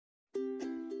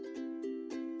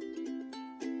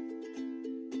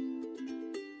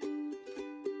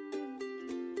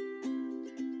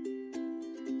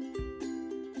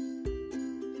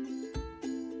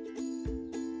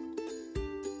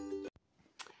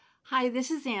Hi,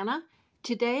 this is Anna.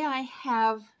 Today I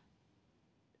have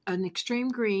an extreme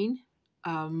green,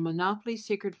 Monopoly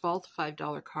Secret Vault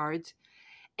 $5 cards,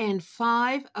 and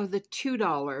 5 of the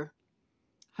 $2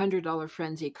 $100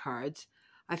 Frenzy cards.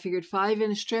 I figured 5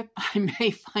 in a strip, I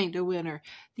may find a winner.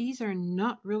 These are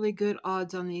not really good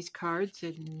odds on these cards,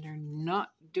 and they're not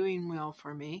doing well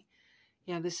for me.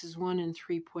 Yeah, this is 1 in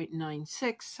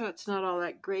 3.96, so it's not all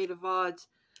that great of odds,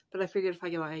 but I figured if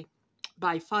I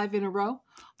buy 5 in a row,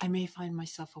 I may find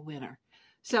myself a winner.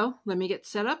 So let me get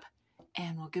set up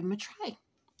and we'll give them a try.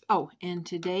 Oh, and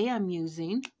today I'm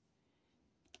using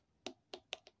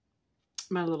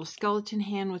my little skeleton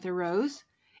hand with a rose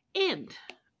and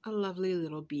a lovely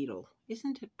little beetle.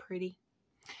 Isn't it pretty?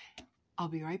 I'll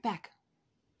be right back.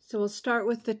 So we'll start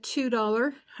with the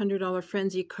 $2 $100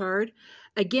 Frenzy card.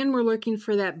 Again, we're looking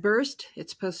for that burst.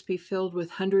 It's supposed to be filled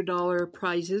with $100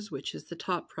 prizes, which is the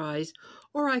top prize,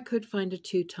 or I could find it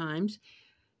 2 times.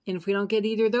 And if we don't get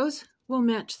either of those, we'll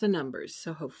match the numbers.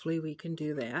 So hopefully we can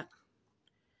do that.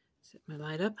 Set my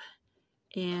light up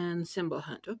and symbol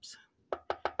hunt. Oops.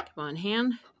 Come on,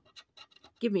 hand.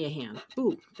 Give me a hand.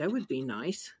 Ooh, that would be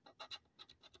nice.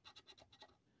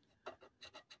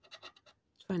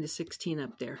 Find a 16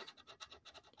 up there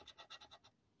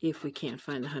if we can't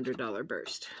find the $100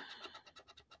 burst.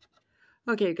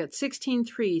 Okay, we've got 16,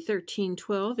 3, 13,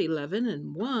 12, 11,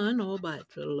 and 1 all by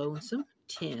the lonesome.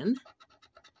 10,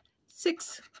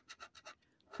 6,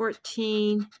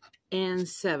 14, and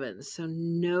 7. So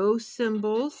no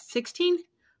symbols. 16?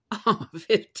 Oh,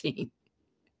 15.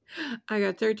 I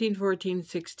got 13, 14,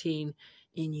 16,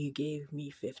 and you gave me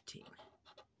 15.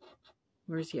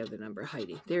 Where's the other number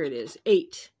hiding? There it is.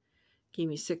 8. Gave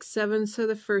me 6, 7. So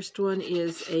the first one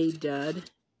is a dud.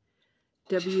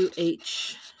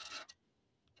 WH.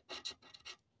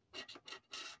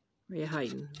 Where are you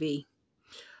hiding? V.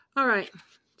 All right.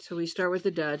 So we start with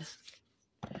the dud.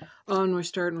 Oh, and we're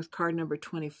starting with card number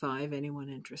 25. Anyone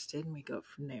interested? And we go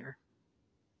from there.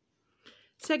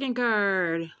 Second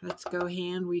card. Let's go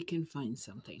hand. We can find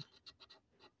something.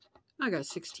 I got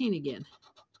 16 again.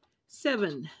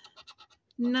 7.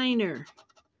 Niner.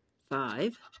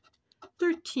 5.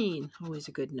 13. Always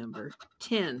a good number.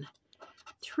 10.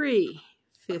 3.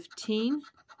 15.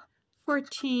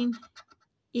 14.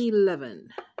 11.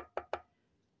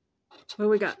 What do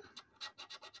we got?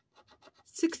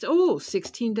 6. Oh,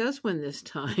 16 does win this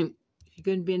time. Is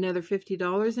going to be another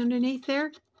 $50 underneath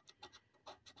there?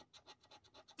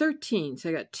 13. So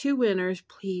I got 2 winners.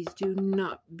 Please do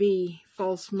not be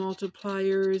false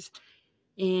multipliers.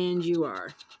 And you are.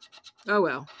 Oh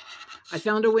well. I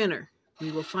found a winner.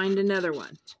 We will find another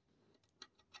one.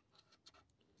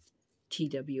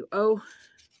 TWO.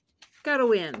 Got a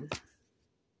win.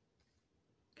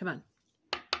 Come on.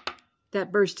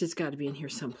 That burst has got to be in here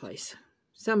someplace.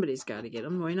 Somebody's got to get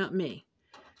them. Why not me?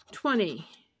 20,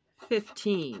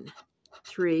 15,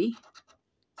 3,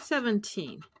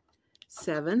 17,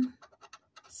 7,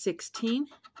 16,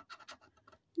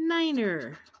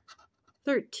 Niner,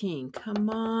 13. Come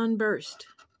on, burst.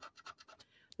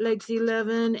 Legs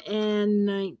 11 and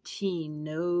 19.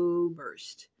 No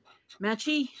burst.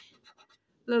 Matchy.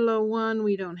 Little 1.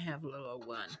 We don't have little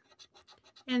 1.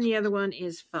 And the other one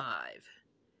is 5.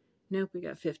 Nope, we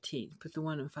got 15. Put the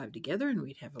 1 and 5 together and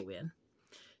we'd have a win.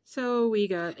 So we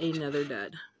got another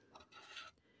dud.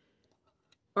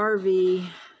 RV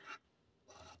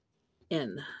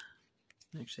N.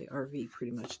 Actually, RV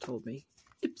pretty much told me.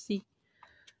 Oopsie.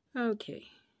 Okay.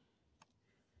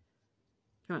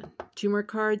 Come on. 2 more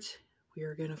cards. We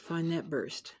are going to find that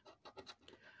burst.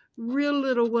 Real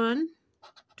little 1.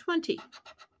 20.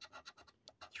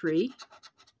 3.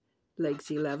 Legs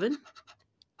 11.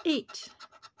 8.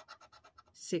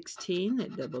 16.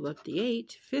 That doubled up the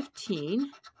 8. 15.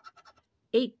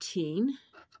 18.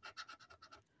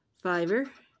 5er.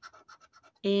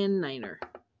 And 9er.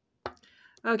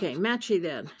 Okay, matchy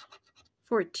then.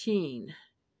 14.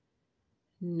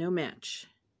 No match.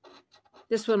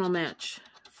 This one will match.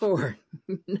 4.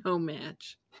 No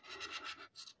match.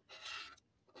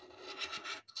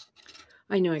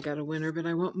 I know I got a winner, but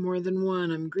I want more than 1.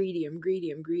 I'm greedy, I'm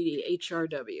greedy, I'm greedy.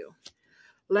 HRW.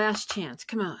 Last chance.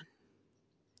 Come on.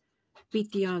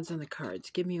 Beat the odds on the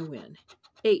cards. Give me a win.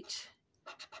 8.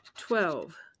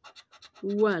 12.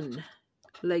 1.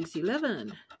 Legs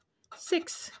 11.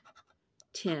 6.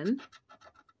 10.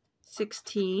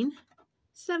 16.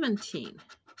 17.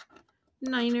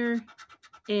 Niner.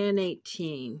 And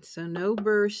 18. So no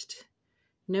burst,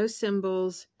 no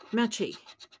symbols. Matchy.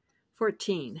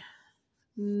 14.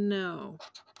 No.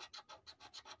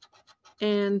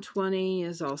 And 20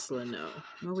 is also a no.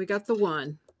 Well, we got the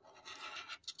 1.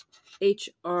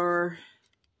 HRN.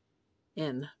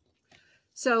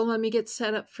 So let me get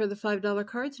set up for the $5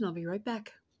 cards and I'll be right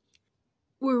back.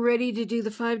 We're ready to do the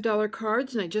 $5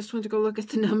 cards and I just went to go look at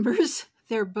the numbers.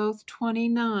 They're both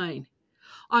 29.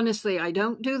 Honestly, I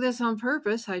don't do this on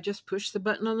purpose. I just push the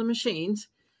button on the machines.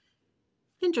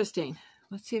 Interesting.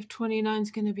 Let's see if 29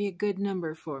 is going to be a good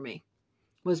number for me.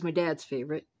 Was my dad's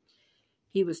favorite.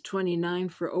 He was 29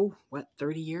 for,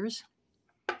 30 years?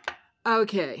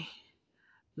 Okay.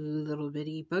 Little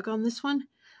bitty bug on this one.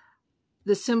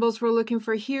 The symbols we're looking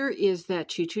for here is that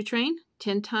choo-choo train,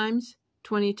 10 times,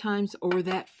 20 times, or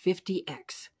that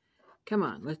 50X. Come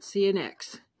on, let's see an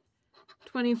X.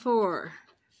 24,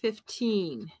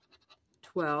 15,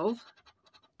 12,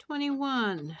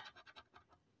 21,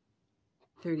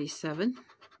 37,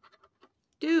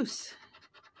 deuce,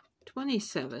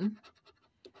 27,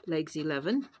 legs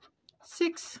 11,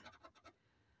 6,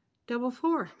 double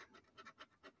 4,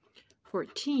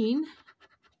 14,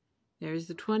 there's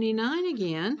the 29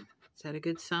 again, is that a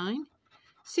good sign?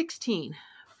 16,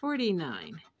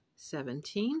 49,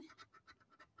 17,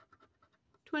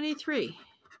 23,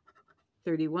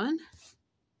 31,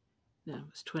 no, it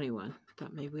was 21,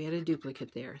 thought maybe we had a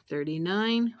duplicate there,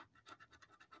 39,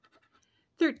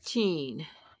 13,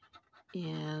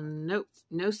 and nope,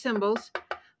 no symbols,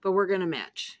 but we're going to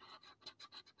match.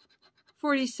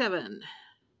 47,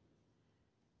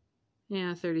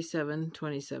 yeah, 37,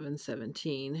 27,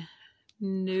 17,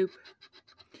 nope,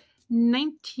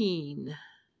 19,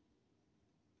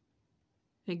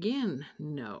 again,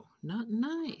 no, not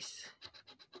nice,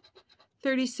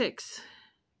 36,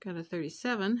 got a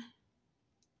 37,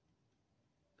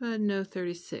 but no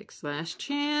 36, last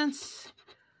chance,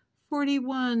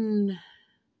 41,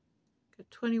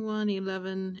 got 21,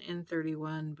 11, and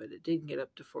 31, but it didn't get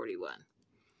up to 41.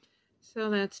 So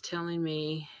that's telling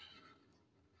me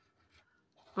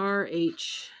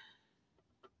RHN.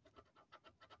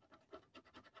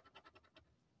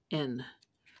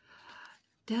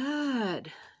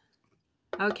 Dad.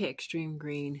 Okay, extreme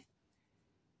green.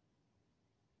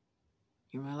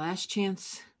 You're my last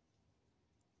chance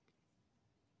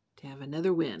to have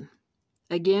another win.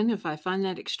 Again, if I find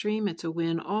that extreme, it's a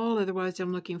win all. Otherwise,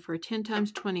 I'm looking for 10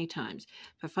 times, 20 times.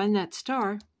 If I find that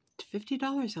star, it's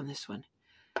 $50 on this one.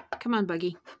 Come on,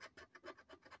 Buggy.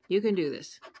 You can do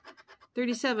this.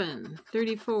 37,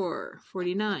 34,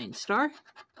 49. Star?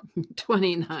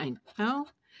 29. Oh,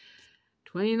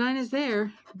 29 is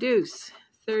there. Deuce.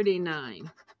 39,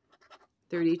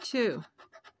 32,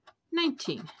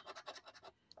 19,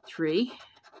 3,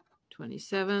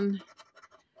 27,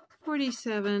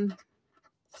 47,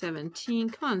 17.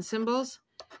 Come on, symbols.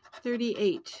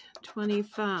 38,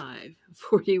 25,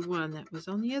 41. That was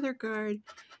on the other card.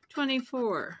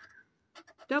 24,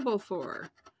 double 4,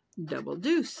 double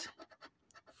deuce.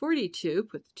 42,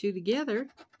 put the two together.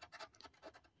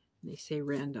 They say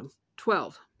random.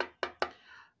 12.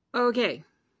 Okay.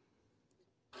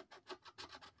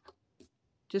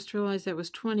 Just realized that was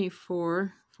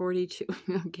 24, 42.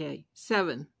 Okay.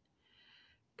 7.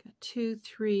 Got 2,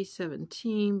 3,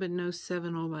 17, but no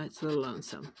 7 all by itself. A little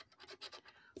lonesome.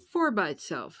 4 by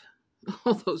itself.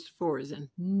 All those 4s in.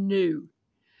 No.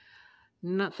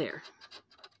 Not there.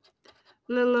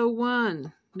 Little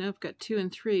 1. Nope, got 2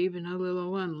 and 3, but no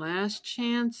little 1. Last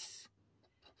chance.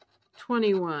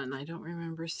 21. I don't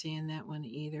remember seeing that one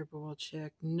either, but we'll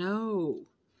check. No.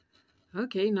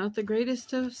 Okay, not the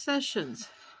greatest of sessions.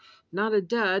 Not a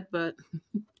dud, but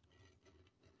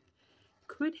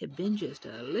could have been just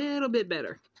a little bit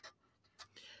better.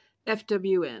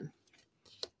 FWN.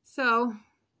 So,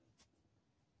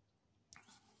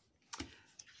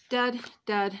 dud,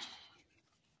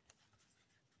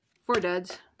 4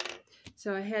 duds.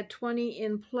 So I had 20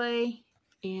 in play,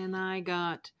 and I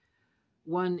got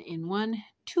 1 in 1,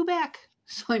 2 back.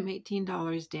 So I'm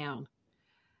 $18 down.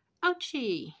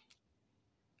 Ouchie.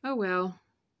 Oh well.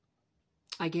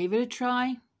 I gave it a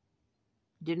try.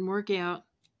 Didn't work out.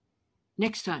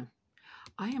 Next time,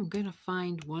 I am going to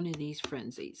find one of these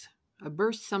frenzies. A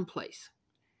burst someplace.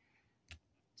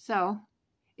 So,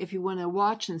 if you want to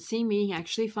watch and see me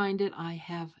actually find it, I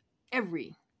have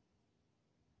every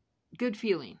good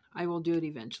feeling I will do it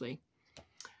eventually.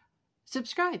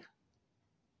 Subscribe.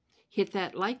 Hit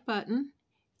that like button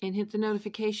and hit the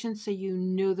notification so you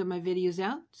know that my video's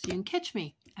out, so you can catch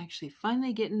me actually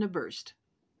finally getting a burst.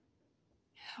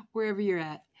 Wherever you're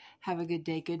at, have a good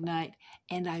day, good night,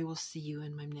 and I will see you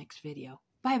in my next video.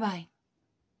 Bye-bye.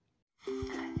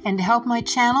 And to help my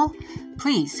channel,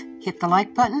 please hit the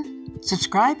like button,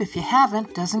 subscribe if you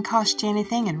haven't, doesn't cost you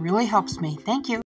anything and really helps me. Thank you.